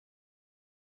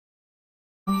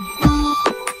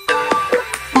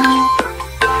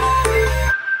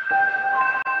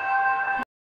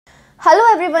Hello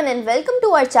everyone and welcome to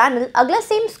our channel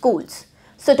AglaSem Schools.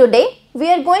 So today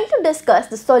we are going to discuss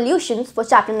the solutions for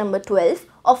chapter number 12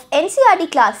 of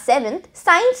NCERT class 7th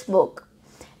science book.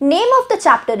 Name of the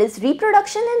chapter is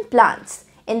Reproduction in Plants.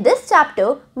 In this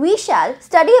chapter we shall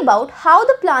study about how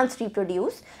the plants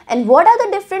reproduce and what are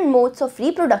the different modes of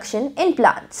reproduction in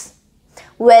plants.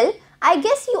 Well, I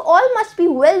guess you all must be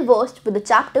well versed with the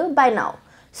chapter by now.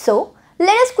 So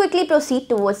let us quickly proceed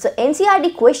towards the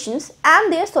NCERT questions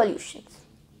and their solutions.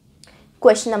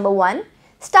 Question number 1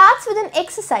 starts with an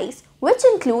exercise which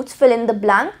includes fill in the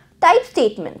blank type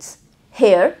statements.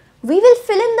 Here, we will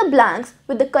fill in the blanks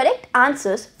with the correct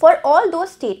answers for all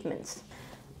those statements.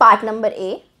 Part number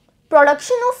A.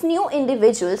 Production of new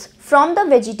individuals from the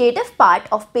vegetative part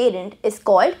of parent is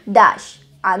called dash.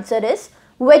 Answer is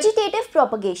vegetative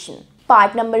propagation.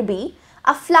 Part number B.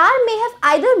 A flower may have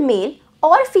either male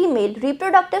or female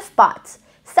reproductive parts.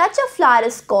 Such a flower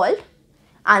is called,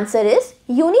 answer is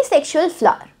unisexual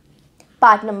flower.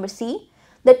 Part number C.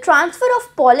 The transfer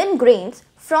of pollen grains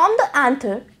from the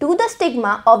anther to the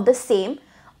stigma of the same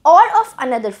or of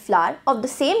another flower of the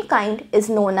same kind is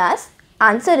known as,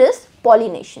 answer is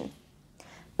pollination.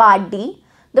 Part D.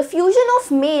 The fusion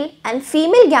of male and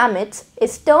female gametes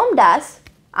is termed as,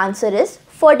 answer is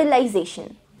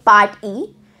fertilization. Part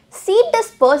E. Seed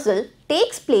dispersal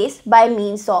takes place by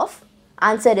means of,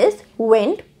 answer is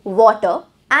wind, water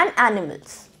and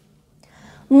animals.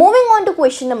 Moving on to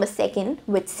question number 2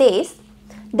 which says,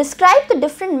 describe the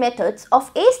different methods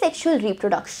of asexual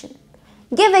reproduction.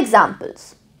 Give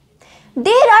examples.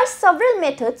 There are several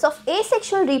methods of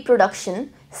asexual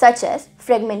reproduction such as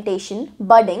fragmentation,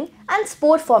 budding and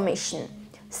spore formation.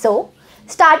 So,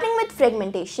 starting with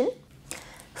fragmentation.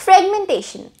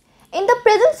 Fragmentation. In the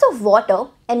presence of water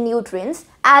and nutrients,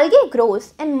 algae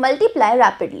grows and multiply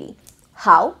rapidly.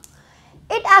 How?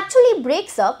 It actually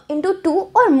breaks up into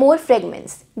 2 or more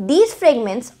fragments. These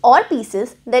fragments or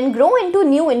pieces then grow into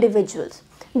new individuals.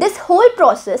 This whole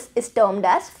process is termed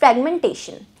as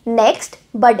fragmentation. Next,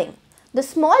 budding. The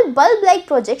small bulb-like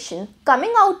projection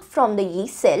coming out from the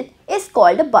yeast cell is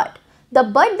called a bud. The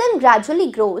bud then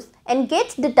gradually grows and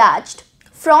gets detached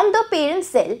from the parent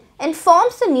cell and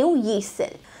forms a new yeast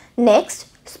cell. Next,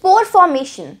 spore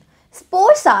formation.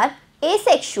 Spores are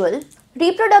asexual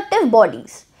reproductive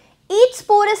bodies. Each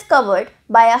spore is covered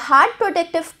by a hard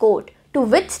protective coat to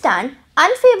withstand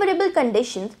unfavorable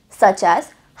conditions such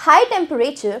as high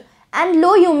temperature and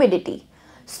low humidity,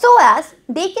 so as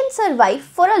they can survive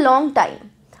for a long time.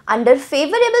 Under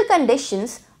favorable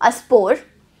conditions, a spore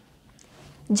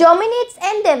germinates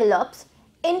and develops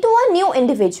into a new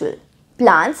individual.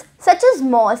 Plants such as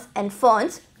moss and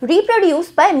ferns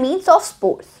reproduce by means of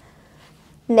spores.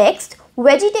 Next,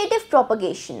 vegetative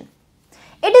propagation.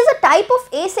 It is a type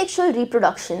of asexual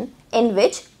reproduction in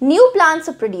which new plants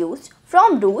are produced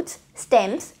from roots,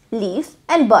 stems, leaves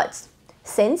and buds.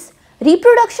 Since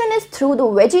reproduction is through the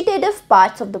vegetative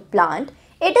parts of the plant,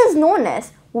 it is known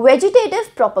as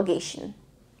vegetative propagation.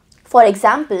 For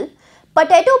example,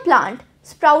 potato plant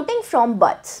sprouting from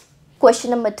buds. Question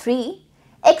number 3.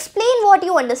 Explain what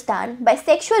you understand by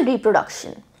sexual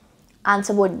reproduction.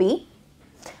 Answer would be,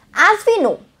 as we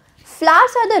know,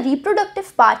 flowers are the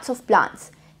reproductive parts of plants.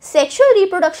 Sexual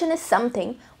reproduction is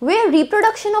something where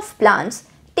reproduction of plants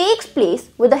takes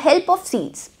place with the help of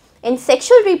seeds. In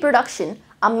sexual reproduction,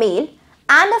 a male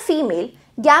and a female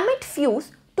gamete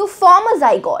fuse to form a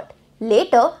zygote.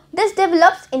 Later, this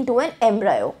develops into an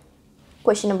embryo.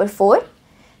 Question number 4.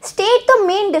 State the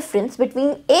main difference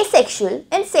between asexual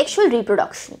and sexual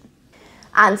reproduction.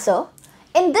 Answer.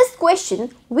 In this question,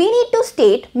 we need to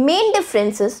state main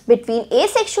differences between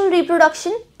asexual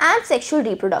reproduction and sexual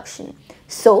reproduction.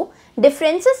 So,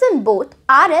 differences in both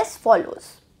are as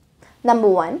follows. Number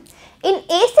 1. In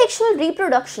asexual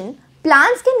reproduction,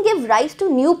 plants can give rise to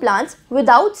new plants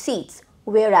without seeds,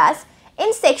 whereas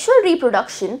in sexual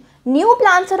reproduction, new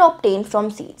plants are obtained from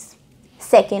seeds.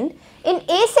 Second, in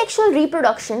asexual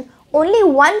reproduction, only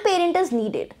one parent is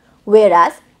needed,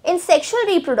 whereas in sexual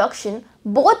reproduction,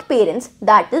 both parents,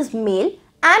 that is male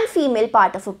and female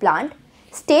part of a plant,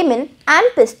 stamen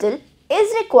and pistil,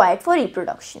 is required for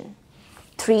reproduction.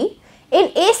 3.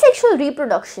 In asexual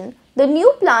reproduction, the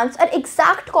new plants are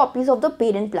exact copies of the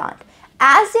parent plant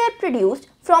as they are produced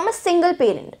from a single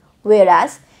parent,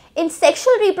 whereas in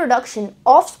sexual reproduction,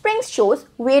 offspring shows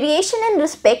variation in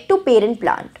respect to parent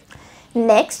plant.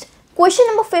 Next, question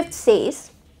number 5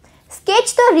 says,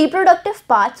 sketch the reproductive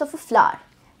parts of a flower.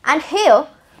 And here,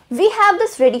 we have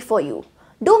this ready for you.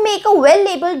 Do make a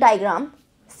well-labeled diagram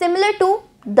similar to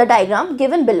the diagram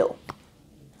given below.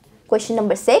 Question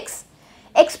number 6.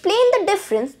 Explain the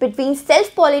difference between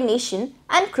self-pollination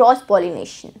and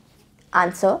cross-pollination.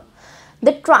 Answer.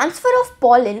 The transfer of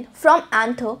pollen from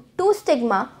anther to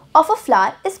stigma of a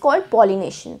flower is called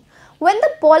pollination. When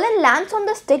the pollen lands on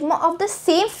the stigma of the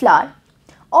same flower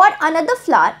or another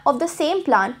flower of the same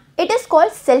plant, it is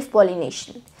called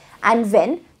self-pollination. And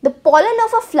when the pollen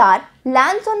of a flower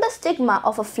lands on the stigma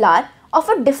of a flower of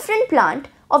a different plant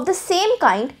of the same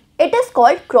kind, it is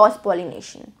called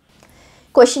cross-pollination.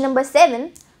 Question number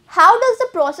 7. How does the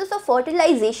process of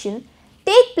fertilization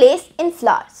take place in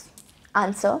flowers?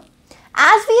 Answer.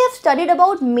 As we have studied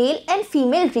about male and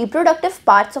female reproductive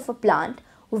parts of a plant,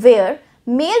 where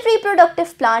male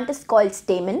reproductive plant is called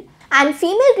stamen and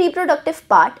female reproductive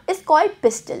part is called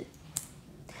pistil.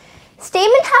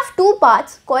 Stamen have two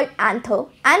parts called anther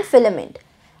and filament.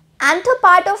 Anther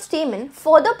part of stamen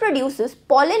further produces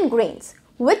pollen grains,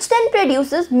 which then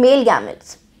produces male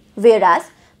gametes,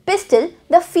 whereas pistil,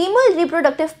 the female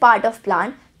reproductive part of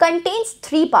plant, contains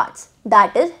three parts,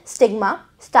 that is stigma,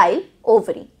 style,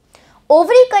 ovary.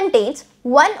 Ovary contains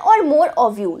one or more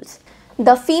ovules.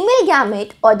 The female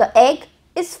gamete or the egg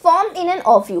is formed in an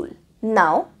ovule.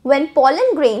 Now, when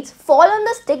pollen grains fall on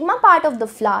the stigma part of the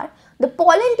flower, the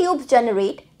pollen tubes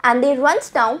generate and they runs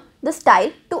down the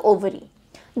style to ovary.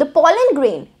 The pollen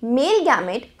grain, male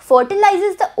gamete,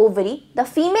 fertilizes the ovary, the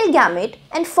female gamete,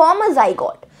 and form a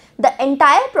zygote. The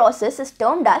entire process is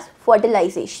termed as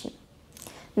fertilization.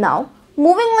 Now,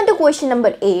 moving on to question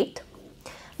number 8.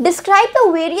 Describe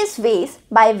the various ways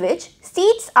by which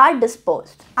seeds are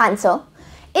dispersed. Answer.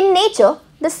 In nature,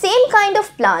 the same kind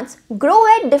of plants grow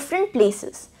at different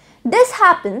places. This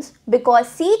happens because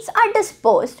seeds are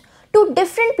dispersed to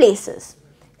different places.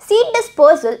 Seed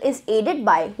dispersal is aided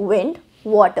by wind,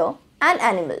 water, and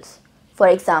animals. For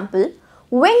example,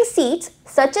 wing seeds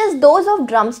such as those of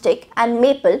drumstick and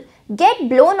maple get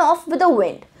blown off with the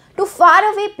wind to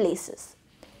faraway places.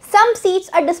 Some seeds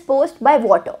are dispersed by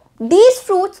water. These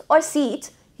fruits or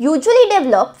seeds usually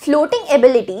develop floating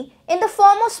ability in the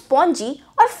form of spongy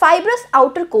or fibrous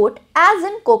outer coat as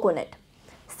in coconut.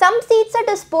 Some seeds are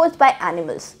dispersed by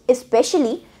animals,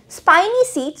 especially spiny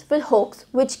seeds with hooks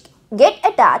which get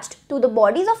attached to the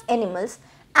bodies of animals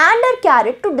and are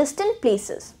carried to distant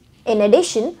places. In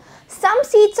addition, some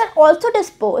seeds are also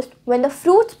dispersed when the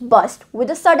fruits burst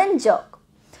with a sudden jerk.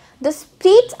 The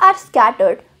seeds are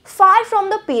scattered far from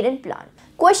the parent plant.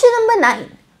 Question number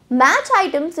 9. Match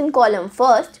items in column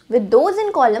first with those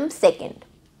in column second.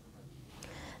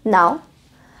 Now,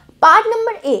 part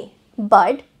number A,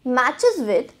 bud, matches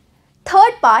with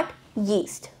third part,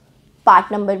 yeast.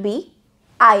 Part number B,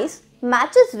 ice,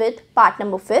 matches with part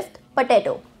number 5th,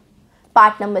 potato.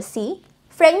 Part number C,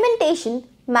 fragmentation,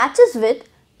 matches with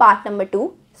part number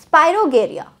 2,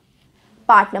 spirogyria.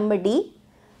 Part number D,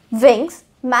 wings,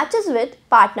 matches with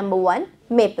part number 1,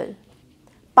 maple.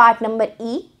 Part number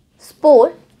E,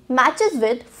 spore, matches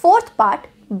with fourth part,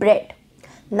 bread.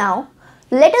 Now,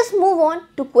 let us move on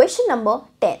to question number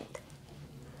 10.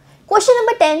 Question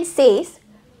number 10 says,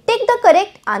 tick the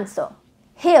correct answer.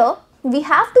 Here, we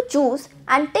have to choose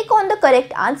and tick on the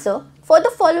correct answer for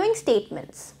the following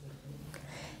statements.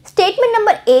 Statement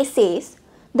number A says,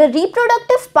 the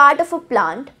reproductive part of a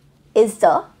plant is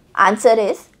the, answer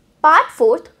is, part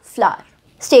 4th, flower.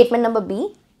 Statement number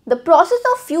B, the process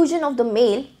of fusion of the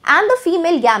male and the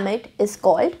female gamete is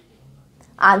called,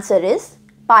 answer is,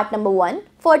 part number 1,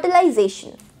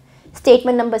 fertilization.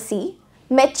 Statement number C,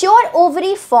 mature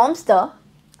ovary forms the,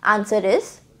 answer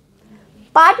is,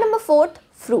 part number 4th,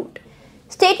 fruit.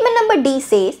 Statement number D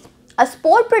says, a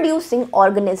spore producing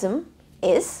organism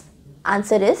is,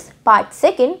 answer is, part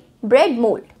 2nd, bread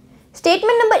mold.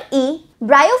 Statement number E,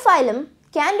 bryophyllum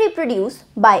can reproduce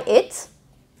by its,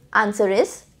 answer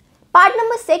is, part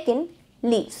number 2nd,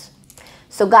 leaves.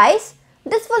 So guys,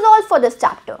 this was all for this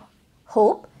chapter.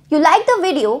 Hope you liked the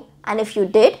video, and if you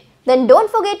did, then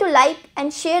don't forget to like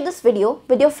and share this video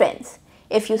with your friends.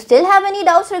 If you still have any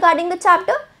doubts regarding the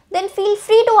chapter, then feel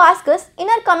free to ask us in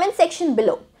our comment section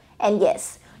below. And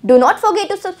yes, do not forget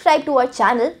to subscribe to our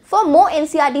channel for more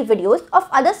NCERT videos of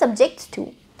other subjects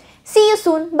too. See you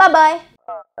soon. Bye-bye.